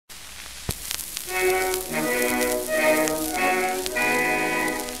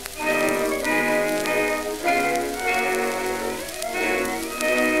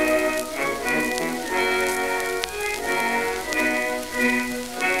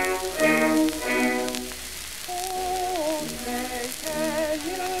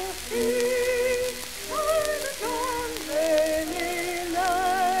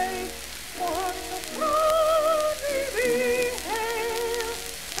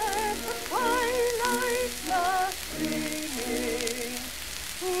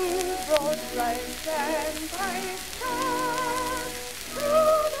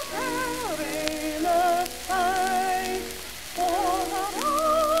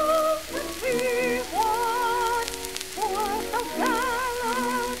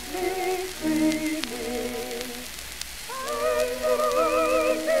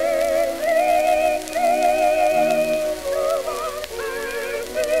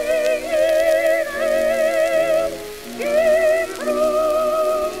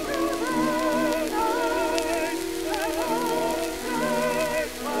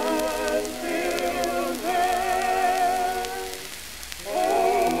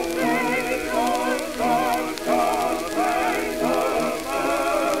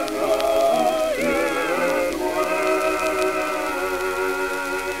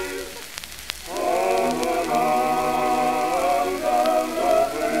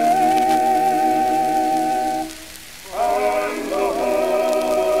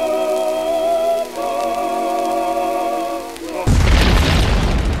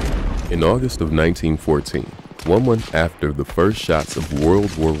In August of 1914, 1 month after the first shots of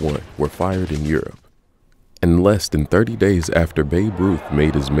World War I were fired in Europe, and less than 30 days after Babe Ruth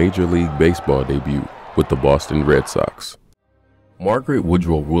made his Major League Baseball debut with the Boston Red Sox, Margaret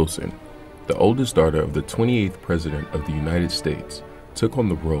Woodrow Wilson, the oldest daughter of the 28th President of the United States, took on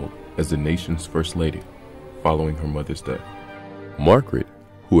the role as the nation's First Lady following her mother's death. Margaret,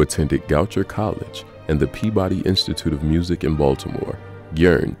 who attended Goucher College and the Peabody Institute of Music in Baltimore,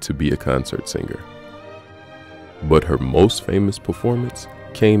 yearned to be a concert singer. But her most famous performance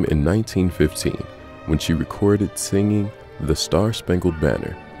came in 1915 when she recorded singing The Star-Spangled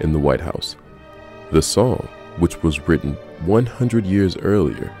Banner in the White House. The song, which was written 100 years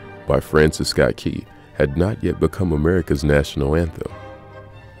earlier by Francis Scott Key, had not yet become America's national anthem.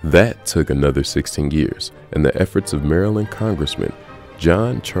 That took another 16 years and the efforts of Maryland Congressman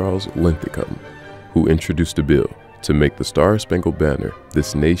John Charles Linthicum, who introduced a bill to make the Star-Spangled Banner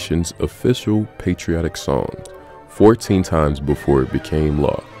this nation's official patriotic song 14 times before it became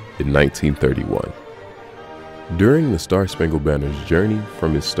law in 1931. During the Star-Spangled Banner's journey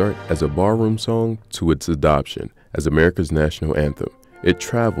from its start as a barroom song to its adoption as America's national anthem, it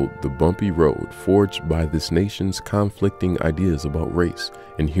traveled the bumpy road forged by this nation's conflicting ideas about race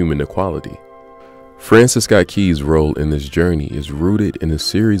and human equality. Francis Scott Key's role in this journey is rooted in a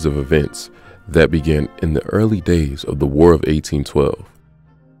series of events that began in the early days of the War of 1812.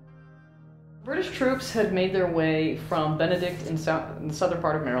 British troops had made their way from Benedict in the southern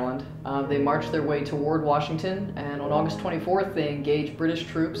part of Maryland. They marched their way toward Washington, and on August 24th they engaged British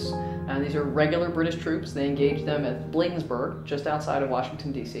troops, and these are regular British troops. They engaged them at Bladensburg, just outside of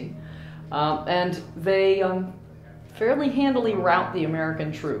Washington, D.C. And they fairly handily rout the American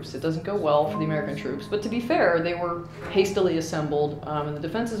troops. It doesn't go well for the American troops, but to be fair, they were hastily assembled, and the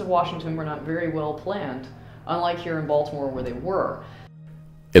defenses of Washington were not very well planned, unlike here in Baltimore where they were.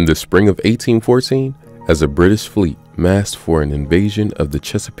 In the spring of 1814, as a British fleet massed for an invasion of the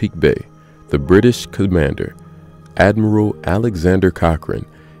Chesapeake Bay, the British commander, Admiral Alexander Cochrane,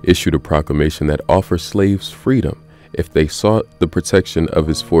 issued a proclamation that offered slaves freedom if they sought the protection of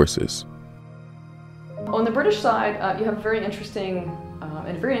his forces. On the British side, you have a very interesting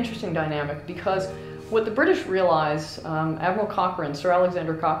dynamic, because what the British realize, Admiral Cochrane, Sir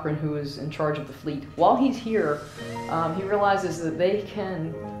Alexander Cochrane, who is in charge of the fleet, while he's here, he realizes that they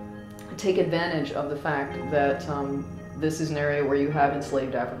can take advantage of the fact that this is an area where you have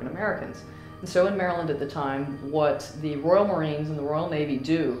enslaved African Americans. And so in Maryland at the time, what the Royal Marines and the Royal Navy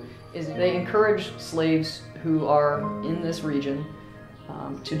do is they encourage slaves who are in this region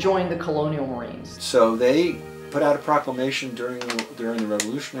to join the colonial Marines. So they put out a proclamation during the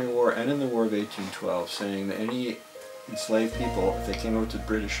Revolutionary War and in the War of 1812 saying that any enslaved people, if they came over to the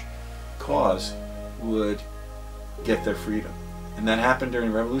British cause, would get their freedom. And that happened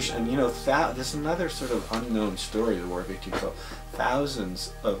during the Revolution. And you know, this is another sort of unknown story of the War of 1812.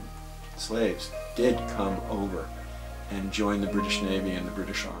 Thousands of slaves did come over and join the British Navy and the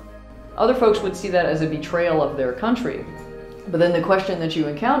British Army. Other folks would see that as a betrayal of their country. But then the question that you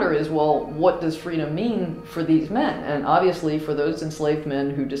encounter is, well, what does freedom mean for these men? And obviously for those enslaved men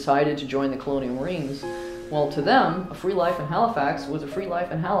who decided to join the Colonial Marines, well, to them, a free life in Halifax was a free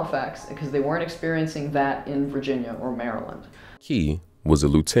life in Halifax because they weren't experiencing that in Virginia or Maryland. Key was a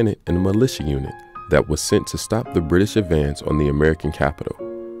lieutenant in a militia unit that was sent to stop the British advance on the American capital.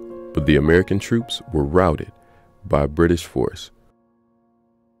 But the American troops were routed by a British force.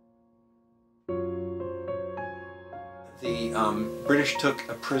 The British took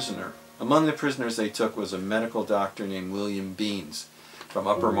a prisoner. Among the prisoners they took was a medical doctor named William Beans from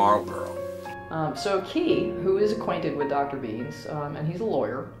Upper Marlborough. So Key, who is acquainted with Dr. Beans, and he's a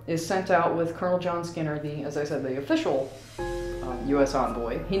lawyer, is sent out with Colonel John Skinner, as I said, the official U.S.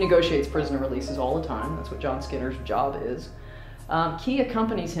 envoy. He negotiates prisoner releases all the time. That's what John Skinner's job is. Key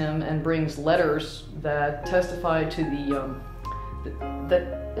accompanies him and brings letters that testify to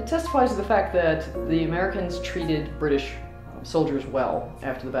the fact that the Americans treated British soldiers well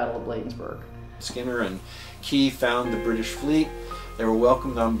after the Battle of Bladensburg. Skinner and Key found the British fleet. They were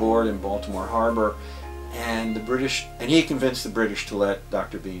welcomed on board in Baltimore Harbor, and he convinced the British to let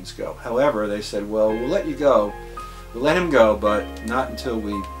Dr. Beans go. However, they said, well, we'll let you go. We'll let him go, but not until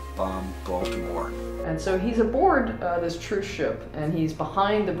we bomb Baltimore. And so he's aboard this truce ship, and he's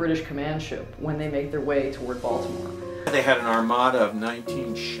behind the British command ship when they make their way toward Baltimore. They had an armada of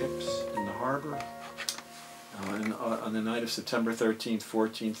 19 ships in the harbor. And on the night of September 13th,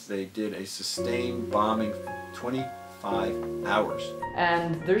 14th, they did a sustained bombing, 25 hours.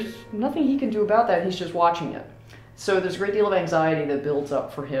 And there's nothing he can do about that, he's just watching it. So there's a great deal of anxiety that builds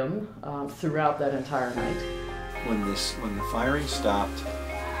up for him throughout that entire night. When the firing stopped,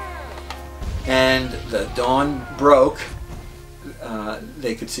 And the dawn broke.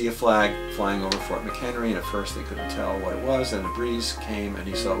 They could see a flag flying over Fort McHenry, and at first they couldn't tell what it was, and a breeze came and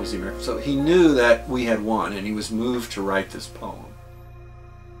he saw it was the American. So he knew that we had won, and he was moved to write this poem.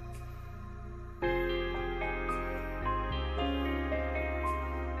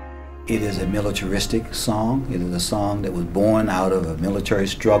 It is a militaristic song. It is a song that was born out of a military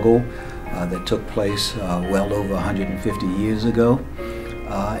struggle that took place well over 150 years ago.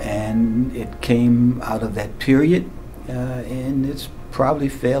 And it came out of that period, and it's probably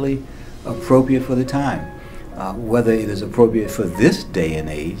fairly appropriate for the time. Whether it is appropriate for this day and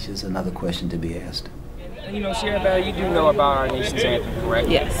age is another question to be asked. You know, Sierra Bell, you do know about our nation's anthem, correct?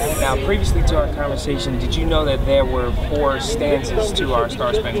 Yes. Now, previously to our conversation, did you know that there were 4 stanzas to our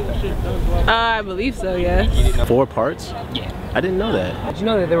Star Spangled Banner? I believe so, yes. You didn't know? 4 parts? Yeah. I didn't know that. Did you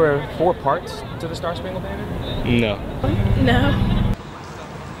know that there were 4 parts to the Star Spangled Banner? No. No.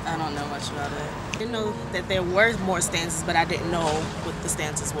 I don't know much about it. I didn't know that there were more stanzas, but I didn't know what the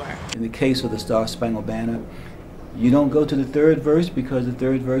stanzas were. In the case of the Star Spangled Banner, you don't go to the third verse because the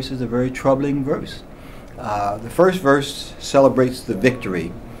third verse is a very troubling verse. The first verse celebrates the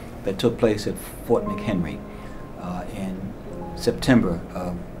victory that took place at Fort McHenry in September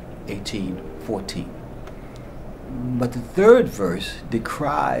of 1814. But the third verse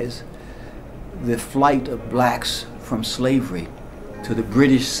decries the flight of blacks from slavery to the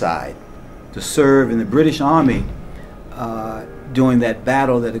British side to serve in the British Army during that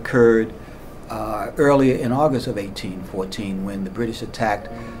battle that occurred earlier in August of 1814 when the British attacked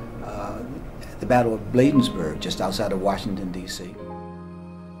the Battle of Bladensburg just outside of Washington, D.C.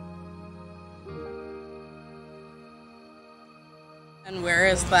 And where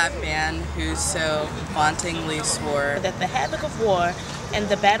is that man who so vauntingly swore that the havoc of war and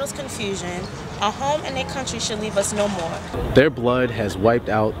the battle's confusion, our home and their country should leave us no more. Their blood has wiped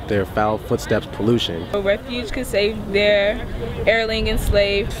out their foul footsteps pollution. A refuge could save their erring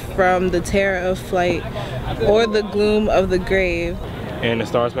enslaved from the terror of flight or the gloom of the grave. And the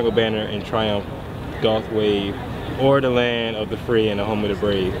Star Spangled Banner in triumph doth wave o'er the land of the free and the home of the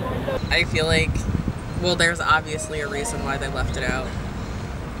brave. I feel like, well, there's obviously a reason why they left it out.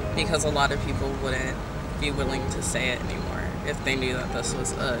 Because a lot of people wouldn't be willing to say it anymore if they knew that this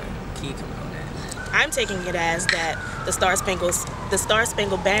was a key component. I'm taking it as that the Star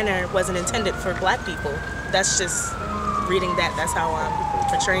Spangled Banner wasn't intended for black people. That's just reading that, that's how I'm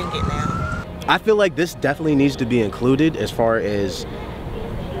portraying it now. I feel like this definitely needs to be included as far as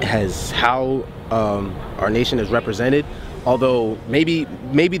how our nation is represented. Although maybe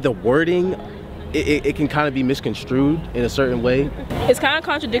the wording, it can kind of be misconstrued in a certain way. It's kind of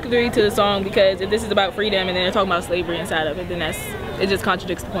contradictory to the song because if this is about freedom and then they're talking about slavery inside of it, then it just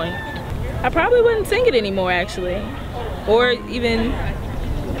contradicts the point. I probably wouldn't sing it anymore, actually. Or even,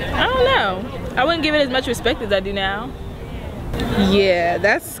 I don't know. I wouldn't give it as much respect as I do now. Yeah,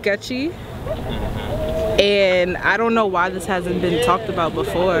 that's sketchy. And I don't know why this hasn't been talked about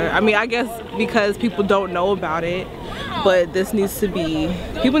before. I mean, I guess because people don't know about it, but this needs to be,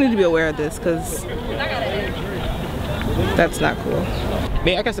 people need to be aware of this because that's not cool.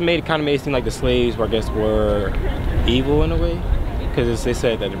 I guess it kind of made it seem like the slaves were evil in a way, because they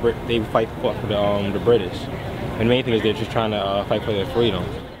said that they would fight for the British. And the main thing is they're just trying to fight for their freedom.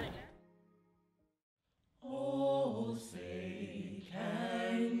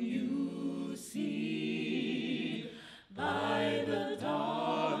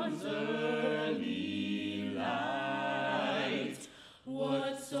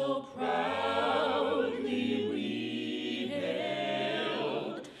 So proudly we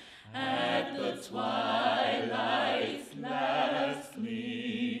hailed at the twilight's last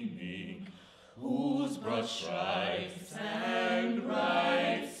gleaming, whose broad stripes and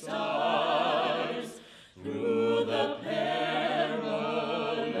bright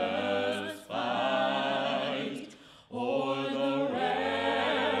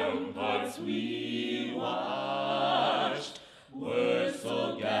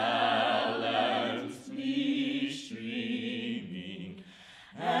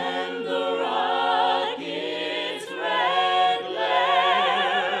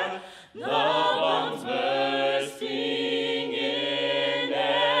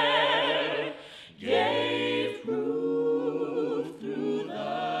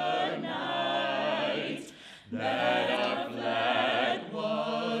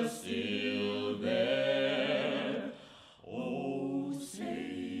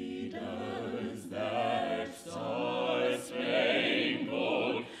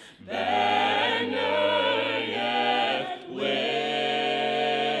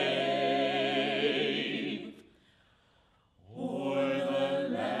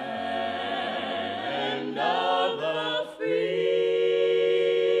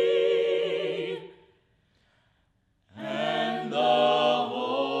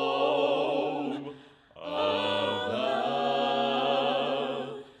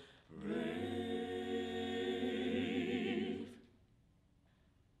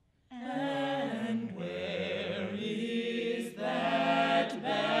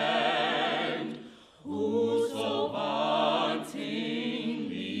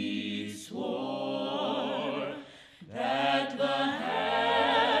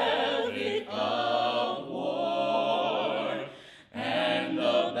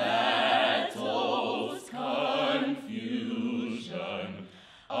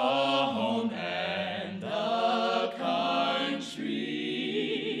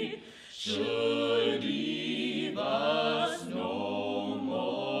Should